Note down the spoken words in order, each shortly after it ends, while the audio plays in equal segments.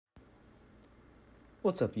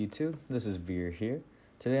What's up YouTube? This is Veer here.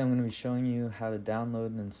 Today I'm going to be showing you how to download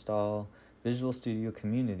and install Visual Studio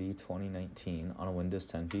Community 2019 on a Windows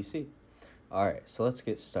 10 PC. Alright, so let's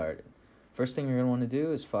get started. First thing you're going to want to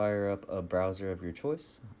do is fire up a browser of your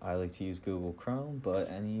choice. I like to use Google Chrome, but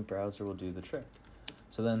any browser will do the trick.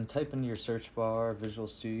 So then type into your search bar Visual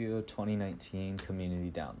Studio 2019 Community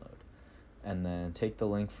Download, and then take the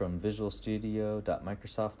link from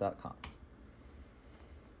visualstudio.microsoft.com.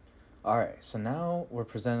 Alright, so now we're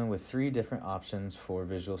presented with three different options for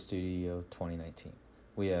Visual Studio 2019.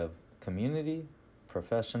 We have Community,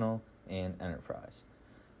 Professional, and Enterprise.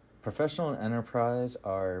 Professional and Enterprise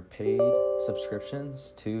are paid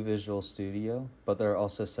subscriptions to Visual Studio, but they're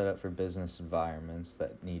also set up for business environments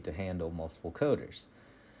that need to handle multiple coders.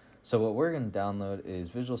 So what we're going to download is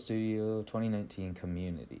Visual Studio 2019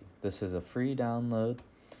 Community. This is a free download,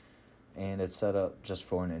 and it's set up just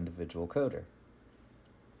for an individual coder.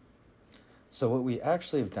 So what we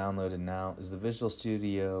actually have downloaded now is the Visual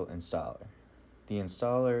Studio installer. The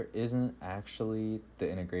installer isn't actually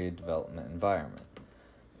the integrated development environment.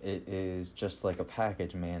 It is just like a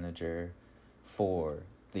package manager for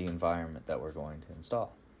the environment that we're going to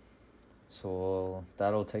install. So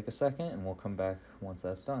that'll take a second and we'll come back once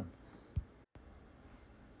that's done.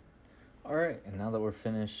 Alright, and now that we're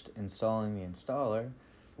finished installing the installer,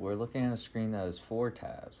 we're looking at a screen that has 4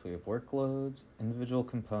 tabs. We have Workloads, Individual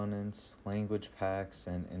Components, Language Packs,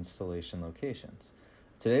 and Installation Locations.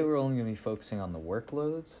 Today we're only going to be focusing on the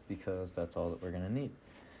Workloads because that's all that we're going to need.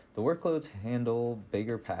 The Workloads handle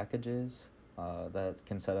bigger packages that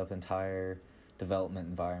can set up entire development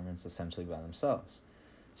environments essentially by themselves.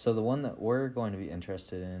 So the one that we're going to be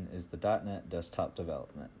interested in is the .NET Desktop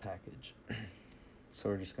Development package. So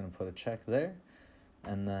we're just going to put a check there,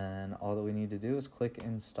 and then all that we need to do is click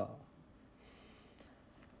install.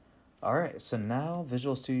 Alright, so now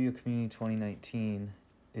Visual Studio Community 2019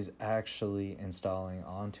 is actually installing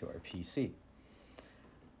onto our PC.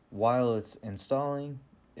 While it's installing,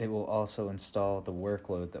 it will also install the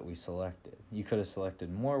workload that we selected. You could have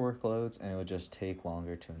selected more workloads and it would just take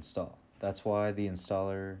longer to install. That's why the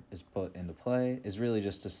installer is put into play, is really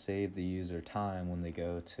just to save the user time when they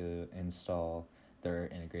go to install their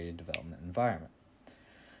integrated development environment.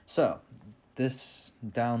 So this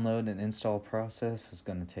download and install process is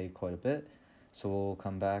going to take quite a bit, so we'll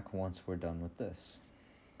come back once we're done with this.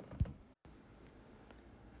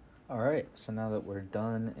 Alright, so now that we're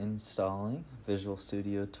done installing Visual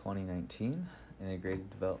Studio 2019 Integrated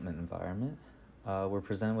Development Environment, we're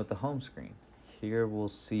presented with the home screen. Here we'll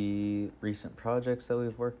see recent projects that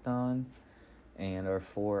we've worked on and our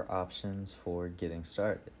 4 options for getting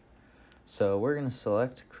started. So we're going to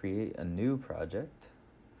select Create a New Project,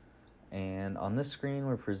 and on this screen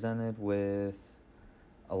we're presented with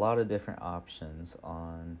a lot of different options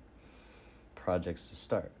on projects to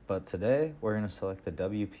start. But today we're going to select the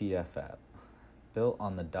WPF App, built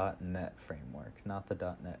on the .NET framework, not the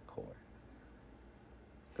 .NET Core.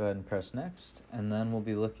 Go ahead and press Next, and then we'll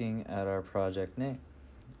be looking at our project name.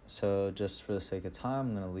 So just for the sake of time,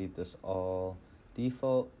 I'm going to leave this all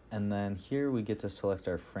default, and then here we get to select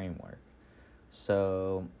our framework.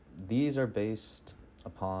 So these are based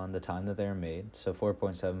upon the time that they are made. So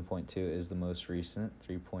 4.7.2 is the most recent,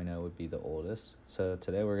 3.0 would be the oldest. So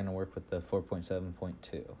today we're going to work with the 4.7.2,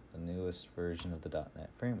 the newest version of the .NET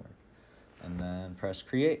framework. And then press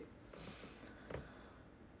Create.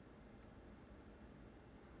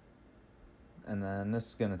 And then this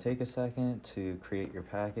is going to take a second to create your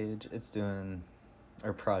package. It's doing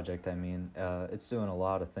a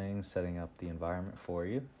lot of things, setting up the environment for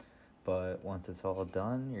you. But once it's all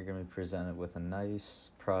done, you're going to be presented with a nice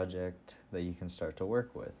project that you can start to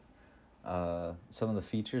work with. Some of the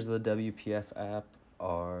features of the WPF app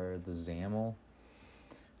are the XAML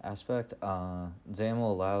aspect. XAML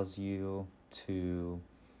allows you to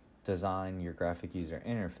design your graphic user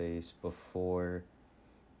interface before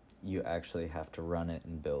you actually have to run it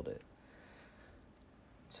and build it.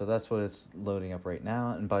 So that's what it's loading up right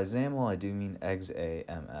now. And by XAML, I do mean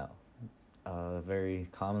XAML. Very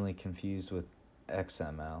commonly confused with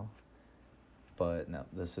XML, but no,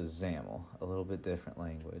 this is XAML, a little bit different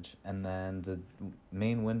language. And then the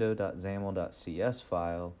main window.xaml.cs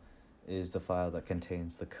file is the file that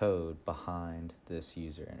contains the code behind this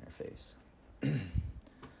user interface.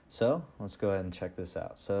 So let's go ahead and check this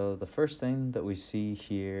out. So the first thing that we see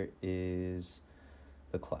here is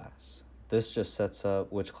the class. This just sets up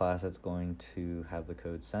which class it's going to have the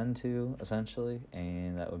code send to, essentially,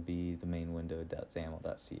 and that would be the main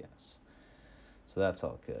window.xaml.cs. So that's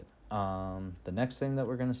all good. The next thing that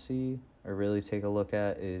we're going to see, or really take a look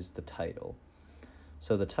at, is the title.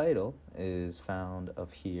 So the title is found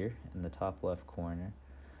up here in the top left corner.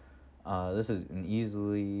 This is an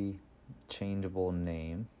easily changeable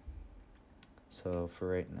name. So for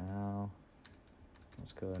right now,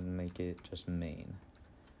 let's go ahead and make it just main.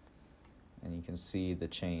 And you can see the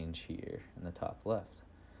change here in the top left.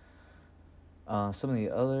 Some of the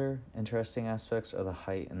other interesting aspects are the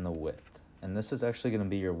height and the width. And this is actually going to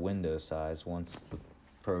be your window size once the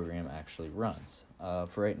program actually runs.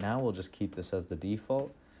 For right now, we'll just keep this as the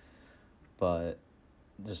default, but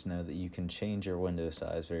just know that you can change your window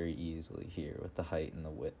size very easily here with the height and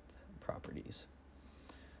the width properties.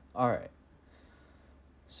 Alright,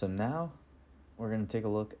 so now we're going to take a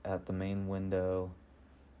look at the main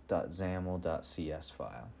window.xaml.cs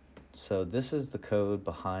file. So this is the code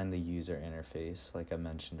behind the user interface, like I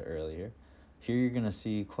mentioned earlier. Here you're going to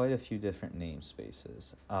see quite a few different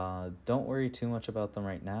namespaces. Don't worry too much about them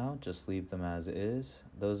right now, just leave them as is.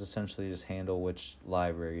 Those essentially just handle which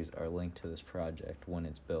libraries are linked to this project when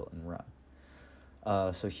it's built and run.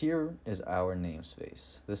 So here is our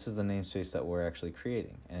namespace. This is the namespace that we're actually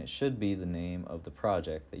creating, and it should be the name of the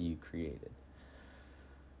project that you created.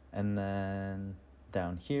 And then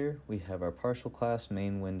down here we have our partial class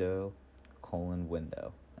main window :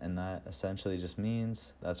 window, and that essentially just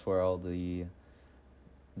means that's where all the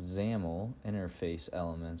XAML interface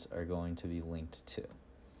elements are going to be linked to.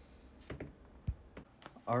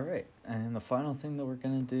 Alright, and the final thing that we're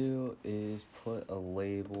going to do is put a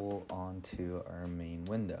label onto our main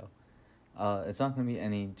window. It's not going to be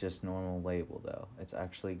any just normal label though. It's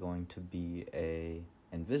actually going to be a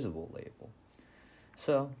invisible label.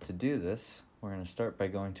 So to do this, we're going to start by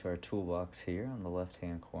going to our toolbox here on the left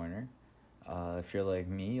hand corner. If you're like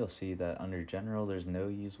me, you'll see that under General there's no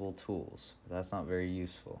usable tools. That's not very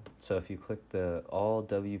useful. So if you click the All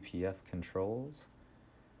WPF Controls,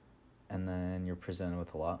 and then you're presented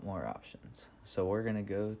with a lot more options. So we're going to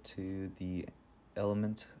go to the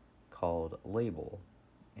element called Label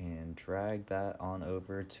and drag that on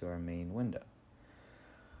over to our main window.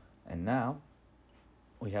 And now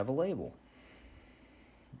we have a label.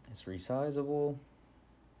 It's resizable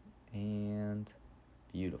and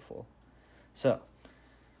beautiful. So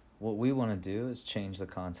what we want to do is change the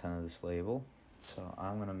content of this label. So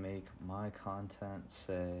I'm going to make my content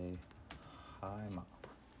say Hi Mom.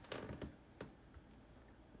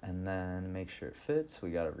 And then make sure it fits.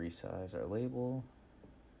 We got to resize our label.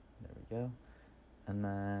 There we go. And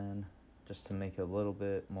then just to make it a little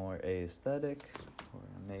bit more aesthetic, we're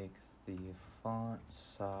going to make the font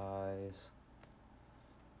size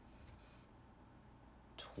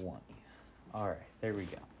 20. Alright, there we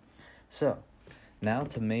go. So now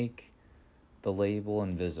to make the label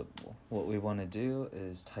invisible, what we want to do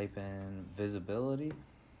is type in visibility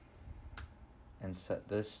and set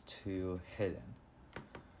this to hidden.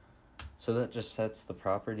 So that just sets the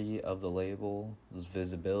property of the label's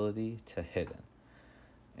visibility to hidden.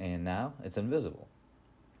 And now it's invisible.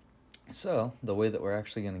 So the way that we're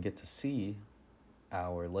actually going to get to see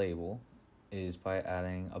our label is by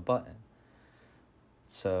adding a button.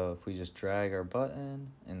 So if we just drag our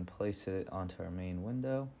button and place it onto our main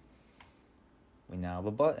window, we now have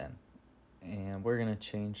a button. And we're going to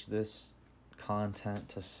change this content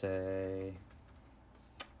to say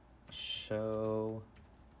show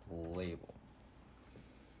label.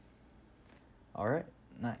 Alright,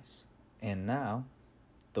 nice. And now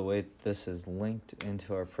the way this is linked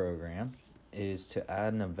into our program is to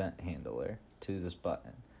add an event handler to this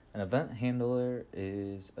button. An event handler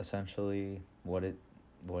is essentially what it's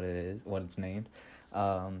named.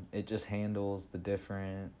 It just handles the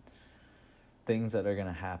different things that are going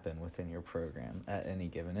to happen within your program at any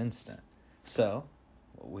given instant. So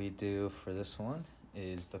what we do for this one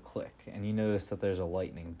is the click, and you notice that there's a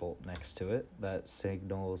lightning bolt next to it that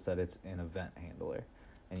signals that it's an event handler.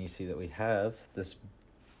 And you see that we have this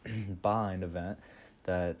bind event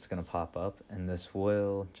that's going to pop up, and this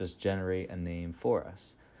will just generate a name for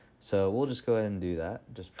us. So we'll just go ahead and do that.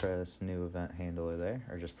 Just press new event handler there,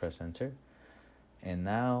 or just press enter. And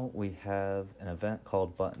now we have an event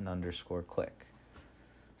called button_click.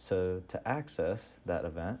 So to access that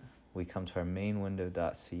event, we come to our main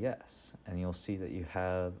window.cs, and you'll see that you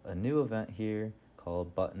have a new event here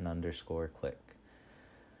called button_click.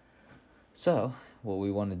 So what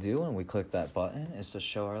we want to do when we click that button is to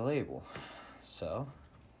show our label. So,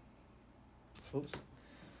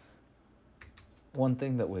 one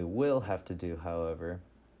thing that we will have to do, however,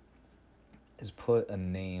 is put a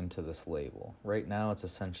name to this label. Right now it's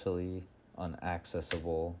essentially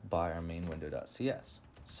unaccessible by our main window.cs.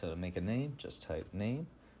 So to make a name, just type name.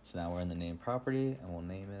 So now we're in the name property, and we'll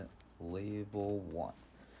name it label1.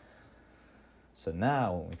 So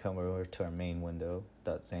now when we come over to our main window,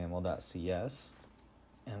 .xaml.cs,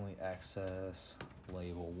 and we access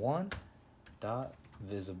label 1 dot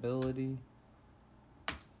visibility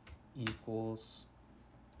equals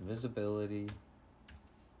visibility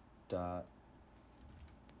dot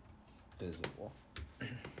visible,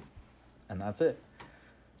 and that's it.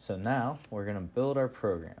 So now we're going to build our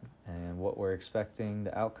program, and what we're expecting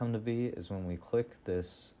the outcome to be is when we click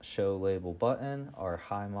this show label button, our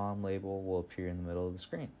hi mom label will appear in the middle of the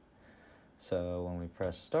screen. So when we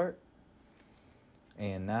press start,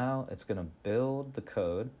 and now it's going to build the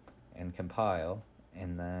code and compile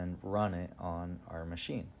and then run it on our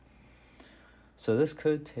machine. So this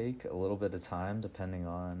could take a little bit of time depending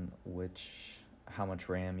on how much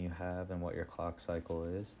RAM you have and what your clock cycle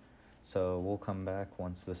is. So we'll come back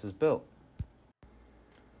once this is built.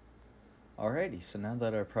 Alrighty, so now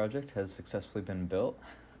that our project has successfully been built,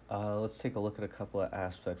 let's take a look at a couple of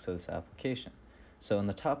aspects of this application. So in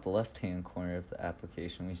the top left-hand corner of the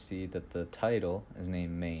application, we see that the title is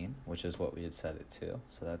named main, which is what we had set it to,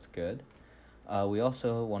 so that's good. We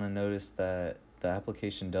also want to notice that the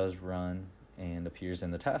application does run and appears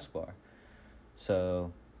in the taskbar.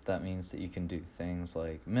 So that means that you can do things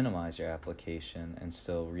like minimize your application and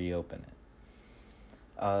still reopen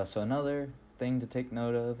it. So another thing to take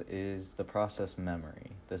note of is the process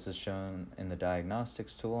memory. This is shown in the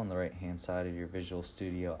diagnostics tool on the right hand side of your Visual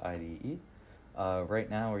Studio IDE. Right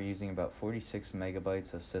now we're using about 46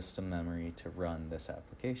 megabytes of system memory to run this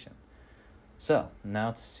application. So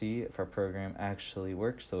now to see if our program actually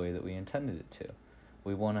works the way that we intended it to,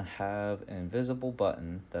 we want to have an invisible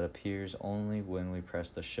button that appears only when we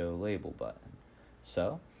press the show label button.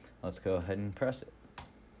 So let's go ahead and press it.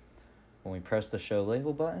 When we press the show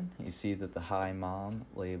label button, you see that the hi mom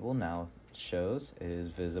label now shows it is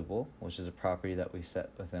visible, which is a property that we set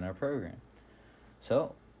within our program.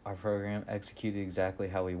 So our program executed exactly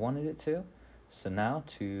how we wanted it to. So now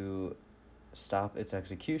to stop its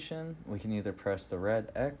execution, we can either press the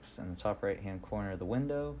red X in the top right hand corner of the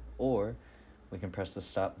window, or we can press the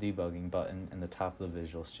stop debugging button in the top of the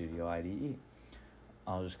Visual Studio IDE.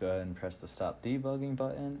 I'll just go ahead and press the stop debugging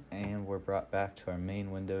button, and we're brought back to our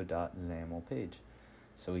main window.xaml page,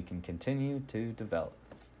 so we can continue to develop.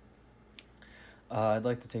 I'd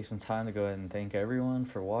like to take some time to go ahead and thank everyone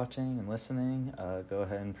for watching and listening. Go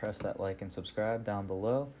ahead and press that like and subscribe down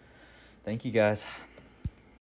below. Thank you guys.